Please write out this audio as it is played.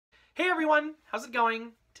Hey everyone, how's it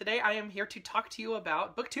going? Today I am here to talk to you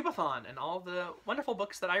about BookTubeAthon and all the wonderful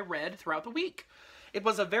books that I read throughout the week. It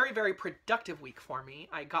was a very, very productive week for me.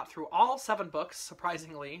 I got through all 7 books,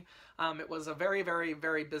 surprisingly. It was a very, very,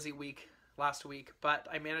 very busy week last week, but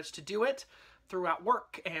I managed to do it throughout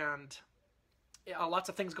work and lots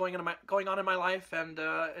of things going on in my life, and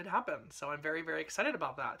it happened. So I'm very, very excited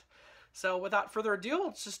about that. So without further ado,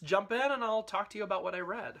 let's just jump in and I'll talk to you about what I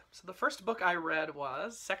read. So the first book I read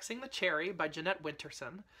was Sexing the Cherry by Jeanette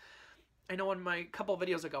Winterson. I know in my couple of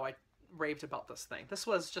videos ago I raved about this thing. This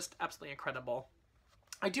was just absolutely incredible.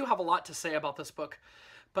 I do have a lot to say about this book,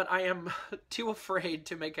 but I am too afraid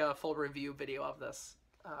to make a full review video of this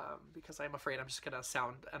because I'm afraid I'm just going to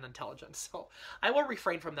sound unintelligent. So I will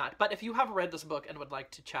refrain from that. But if you have read this book and would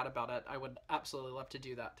like to chat about it, I would absolutely love to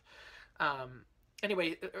do that.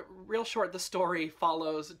 Anyway, real short, the story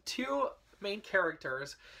follows 2 main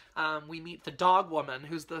characters. We meet the dog woman,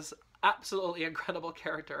 who's this absolutely incredible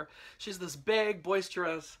character. She's this big,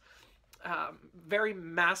 boisterous, very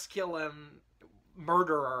masculine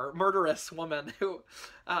murderous woman who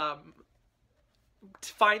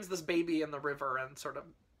finds this baby in the river and sort of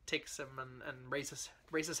takes him and raises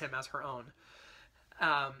him as her own.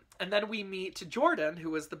 And then we meet Jordan,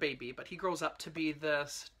 who is the baby, but he grows up to be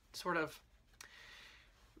this sort of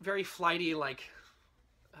very flighty,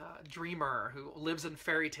 dreamer who lives in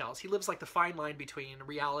fairy tales. He lives like the fine line between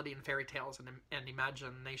reality and fairy tales and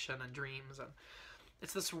imagination and dreams. And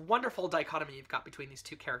it's this wonderful dichotomy you've got between these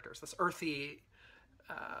 2 characters. This earthy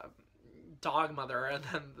dog mother, and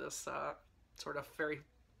then this sort of very,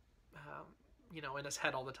 in his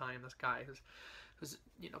head all the time, this guy who's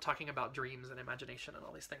talking about dreams and imagination and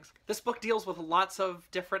all these things. This book deals with lots of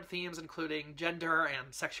different themes, including gender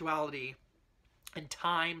and sexuality and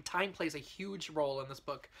time. Time plays a huge role in this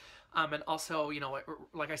book. And also,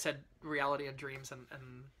 like I said, reality and dreams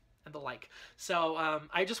and the like. So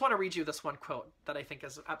I just want to read you this one quote that I think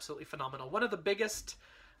is absolutely phenomenal. One of the biggest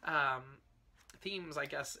themes, I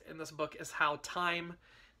guess, in this book is how time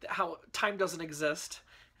doesn't exist,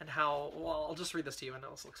 and how, well, I'll just read this to you and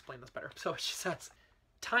I'll explain this better. So she says,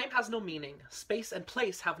 "Time has no meaning. Space and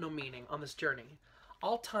place have no meaning on this journey.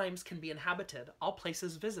 All times can be inhabited, all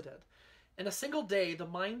places visited. In a single day, the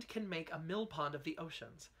mind can make a mill pond of the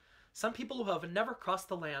oceans. Some people who have never crossed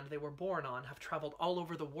the land they were born on have traveled all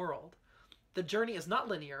over the world. The journey is not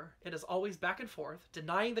linear. It is always back and forth,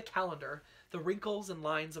 denying the calendar, the wrinkles and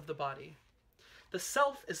lines of the body. The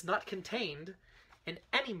self is not contained in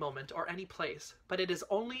any moment or any place, but it is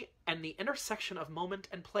only in the intersection of moment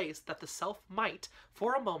and place that the self might,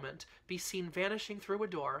 for a moment, be seen vanishing through a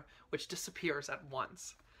door which disappears at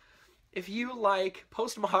once." If you like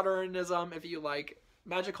postmodernism, if you like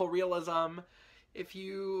magical realism, if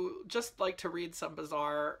you just like to read some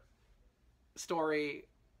bizarre story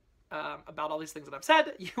about all these things that I've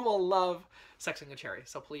said, you will love Sexing the Cherry.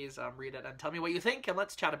 So please read it and tell me what you think, and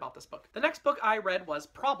let's chat about this book. The next book I read was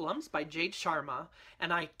Problems by Jade Sharma,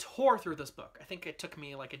 and I tore through this book. I think it took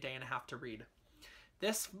me like a day and a half to read.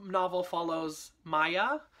 This novel follows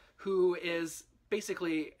Maya, who is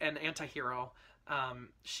basically an anti-hero.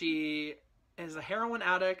 She is a heroin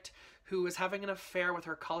addict who is having an affair with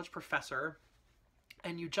her college professor,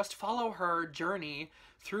 and you just follow her journey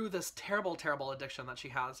through this terrible, terrible addiction that she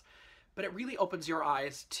has. But it really opens your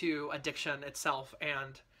eyes to addiction itself,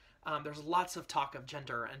 and there's lots of talk of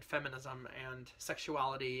gender and feminism and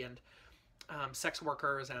sexuality and sex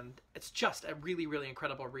workers, and it's just a really, really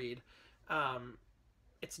incredible read.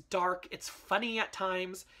 It's dark, it's funny at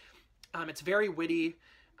times, it's very witty.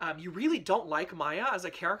 You really don't like Maya as a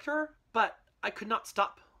character, but I could not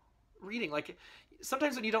stop reading. Like,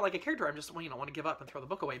 sometimes when you don't like a character, I'm just, want to give up and throw the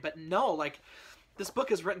book away. But no, this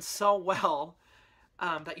book is written so well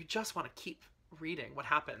that you just want to keep reading what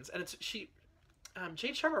happens. And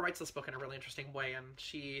Jade Sharma writes this book in a really interesting way, and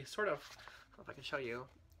she sort of, I don't know if I can show you,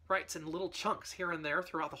 writes in little chunks here and there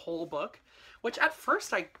throughout the whole book, which at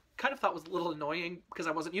first I kind of thought was a little annoying because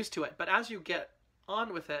I wasn't used to it. But as you get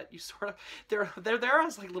on with it, you sort of, they're there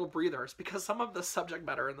as like little breathers, because some of the subject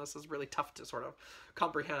matter in this is really tough to sort of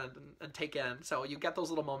comprehend and take in. So you get those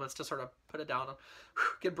little moments to sort of put it down and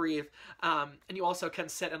can breathe. And you also can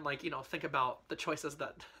sit and think about the choices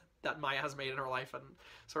that Maya has made in her life and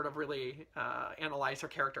sort of really analyze her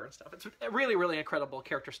character and stuff. It's a really, really incredible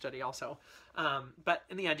character study also. But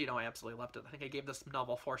in the end, I absolutely loved it. I think I gave this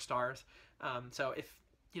novel 4 stars. So if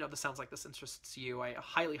this sounds like this interests you, I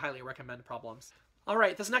highly, highly recommend Problems.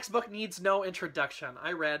 Alright, this next book needs no introduction.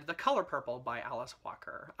 I read The Color Purple by Alice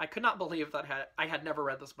Walker. I could not believe that I had never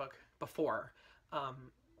read this book before.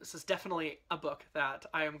 This is definitely a book that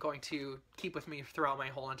I am going to keep with me throughout my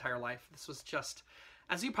whole entire life. This was just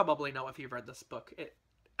as you probably know if you've read this book, it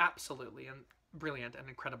absolutely and brilliant and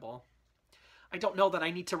incredible. I don't know that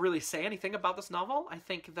I need to really say anything about this novel. I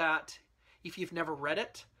think that if you've never read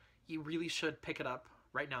it, you really should pick it up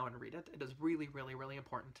right now and read it. It is really, really, really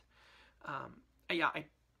important. Yeah,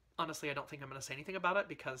 honestly, I don't think I'm going to say anything about it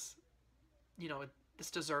because, you know,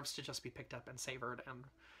 this deserves to just be picked up and savored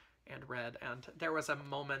and read. And there was a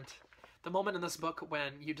moment, the moment in this book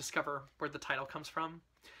when you discover where the title comes from,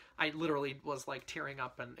 I literally was like tearing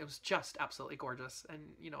up, and it was just absolutely gorgeous. And,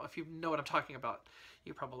 you know, if you know what I'm talking about,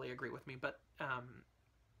 you probably agree with me, but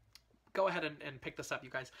go ahead and pick this up, you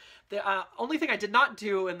guys. The only thing I did not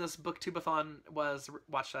do in this BookTubeAthon was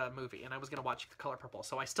watch a movie, and I was going to watch The Color Purple,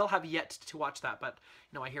 so I still have yet to watch that, but,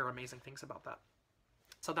 you know, I hear amazing things about that.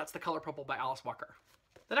 So that's The Color Purple by Alice Walker.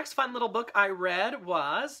 The next fun little book I read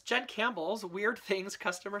was Jen Campbell's Weird Things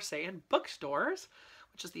Customers Say in Bookstores,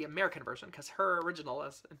 which is the American version, because her original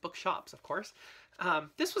is in bookshops, of course.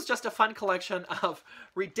 This was just a fun collection of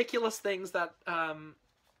ridiculous things that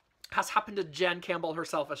has happened to Jen Campbell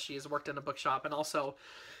herself as she's worked in a bookshop, and also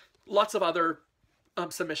lots of other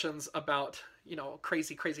submissions about, you know,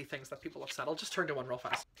 crazy, crazy things that people have said. I'll just turn to one real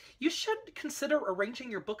fast. You should consider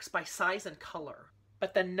arranging your books by size and color,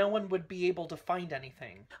 but then no one would be able to find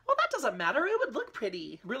anything. Well, that doesn't matter. It would look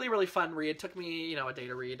pretty. Really, really fun read. It took me, you know, a day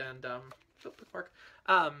to read, and bookmark.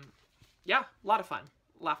 Yeah, a lot of fun.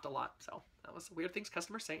 Laughed a lot. So that was Weird Things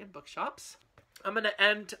Customers Say in Bookshops. I'm gonna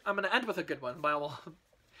end with a good one, but I will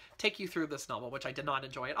take you through this novel, which I did not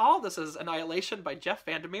enjoy at all. This is Annihilation by Jeff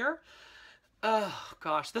Vandermeer. Oh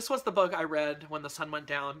gosh, this was the book I read when the sun went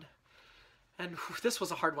down, and this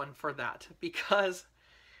was a hard one for that, because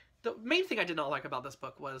the main thing I did not like about this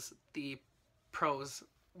book was the prose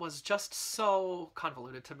was just so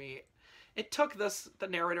convoluted to me. It took the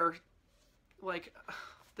narrator, like,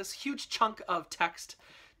 this huge chunk of text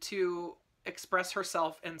to express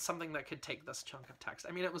herself in something that could take this chunk of text.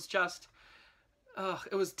 I mean, it was just,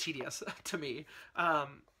 it was tedious to me.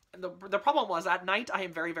 The problem was, at night I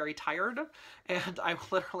am very, very tired, and I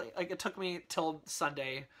literally, like, it took me till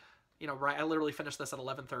Sunday, you know, right, I literally finished this at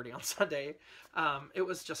 11:30 on Sunday. It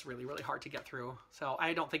was just really, really hard to get through. So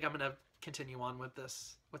I don't think I'm going to continue on with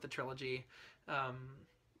this, with the trilogy.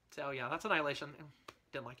 So yeah, that's Annihilation.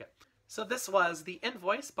 Didn't like it. So this was The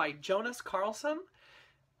Invoice by Jonas Karlsson.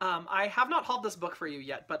 I have not hauled this book for you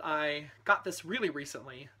yet, but I got this really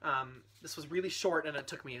recently. This was really short, and it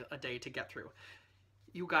took me a day to get through.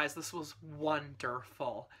 You guys, this was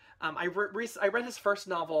wonderful. I read his first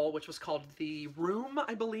novel, which was called The Room,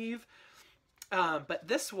 I believe. But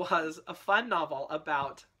this was a fun novel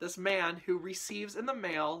about this man who receives in the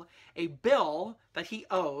mail a bill that he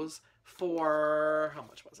owes for, how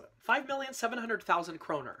much was it? 5,700,000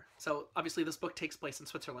 kroner. So obviously this book takes place in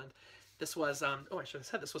Switzerland. This was, oh, I should have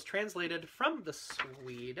said this was translated from the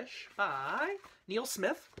Swedish by Neil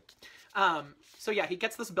Smith. So yeah, he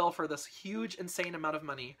gets this bill for this huge, insane amount of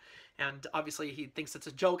money. And obviously he thinks it's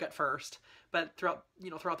a joke at first, but throughout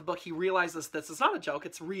the book, he realizes this is not a joke,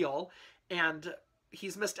 it's real. And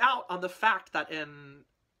he's missed out on the fact that in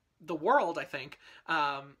the world, I think,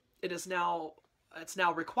 it's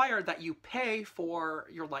now required that you pay for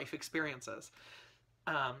your life experiences.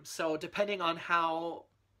 So depending on how,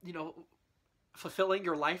 you know, fulfilling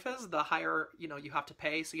your life is, the higher, you know, you have to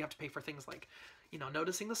pay. So you have to pay for things like, you know,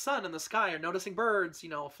 noticing the sun in the sky, or noticing birds, you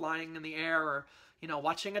know, flying in the air, or, you know,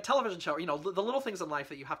 watching a television show, you know, the little things in life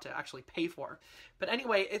that you have to actually pay for. But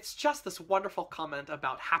anyway, it's just this wonderful comment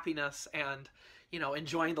about happiness and, you know,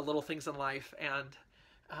 enjoying the little things in life. And,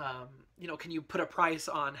 you know, can you put a price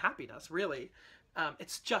on happiness, really?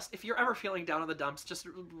 It's just, if you're ever feeling down in the dumps, just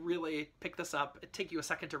really pick this up. It'd take you a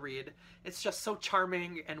second to read. It's just so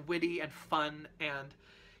charming and witty and fun, and,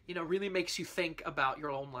 you know, really makes you think about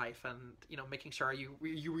your own life, and, you know, making sure you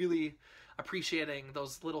really appreciating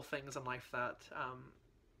those little things in life that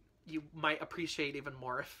you might appreciate even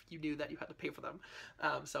more if you knew that you had to pay for them.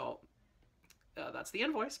 So that's The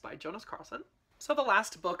Invoice by Jonas Karlsson. So the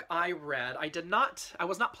last book I read, I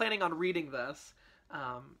was not planning on reading this,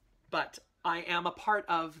 but I am a part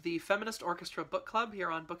of the Feminist Orchestra Book Club here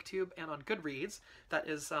on BookTube and on Goodreads. That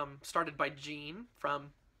is started by Jean from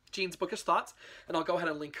Jean's Bookish Thoughts, and I'll go ahead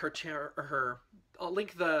and link I'll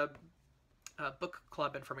link the book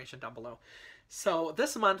club information down below. So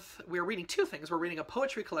this month we're reading two things. We're reading a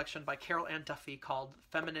poetry collection by Carol Ann Duffy called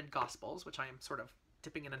Feminine Gospels, which I am sort of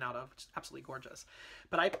dipping in and out of, which is absolutely gorgeous.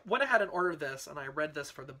 But I went ahead and ordered this, and I read this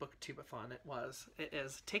for the BookTubeAthon. It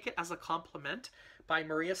is Take It as a Compliment by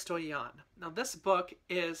Maria Stoian. Now this book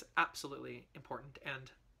is absolutely important,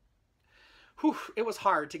 and it was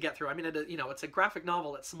hard to get through. I mean, you know, it's a graphic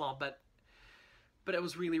novel, it's small, but but it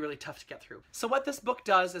was really, really tough to get through. So what this book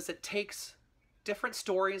does is it takes different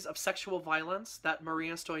stories of sexual violence that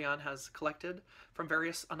Maria Stoian has collected from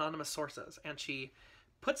various anonymous sources, and she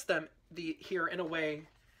puts them here in a way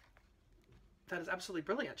that is absolutely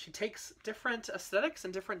brilliant. She takes different aesthetics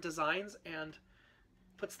and different designs and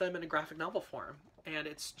puts them in a graphic novel form, and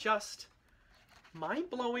it's just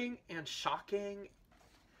mind-blowing and shocking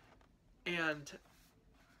and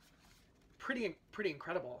pretty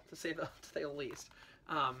incredible, to say the least.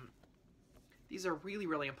 These are really,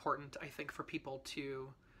 really important, I think, for people to,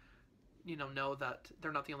 know that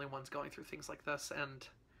they're not the only ones going through things like this, and,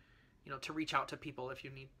 to reach out to people if you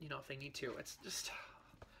need, if they need to. It's just,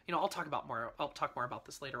 I'll talk more about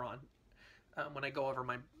this later on when I go over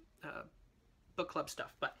my book club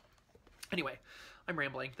stuff. But anyway, I'm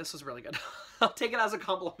rambling. This was really good. I'll take it as a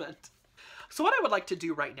compliment. So what I would like to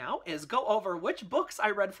do right now is go over which books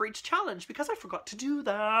I read for each challenge, because I forgot to do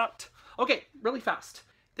that. Okay, really fast.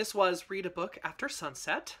 This was Read a Book After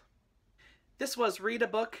Sunset. This was Read a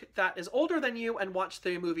Book That Is Older Than You and Watch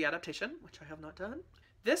the Movie Adaptation, which I have not done.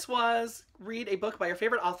 This was Read a Book by Your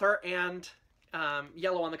Favorite Author and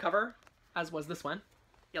yellow on the cover, as was this one,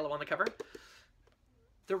 yellow on the cover.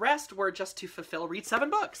 The rest were just to fulfill Read 7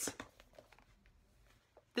 books.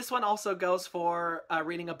 This one also goes for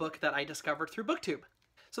reading a book that I discovered through BookTube.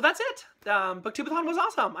 So that's it. BookTubeAthon was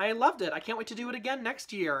awesome. I loved it. I can't wait to do it again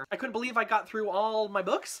next year. I couldn't believe I got through all my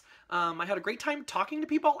books. I had a great time talking to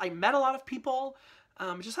people. I met a lot of people.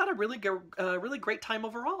 Just had a really great time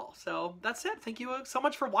overall. So that's it. Thank you so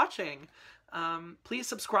much for watching. Please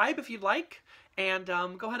subscribe if you'd like. And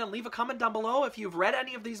go ahead and leave a comment down below if you've read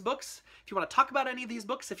any of these books. If you want to talk about any of these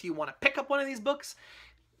books. If you want to pick up one of these books.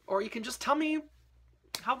 Or you can just tell me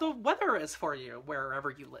how the weather is for you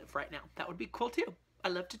wherever you live right now. That would be cool too. I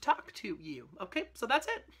love to talk to you. Okay, so that's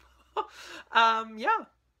it. Yeah.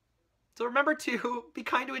 So remember to be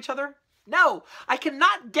kind to each other. No, I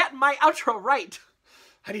cannot get my outro right.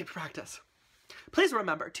 I need practice. Please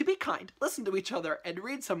remember to be kind, listen to each other, and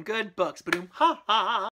read some good books. Ba-doom, ha ha.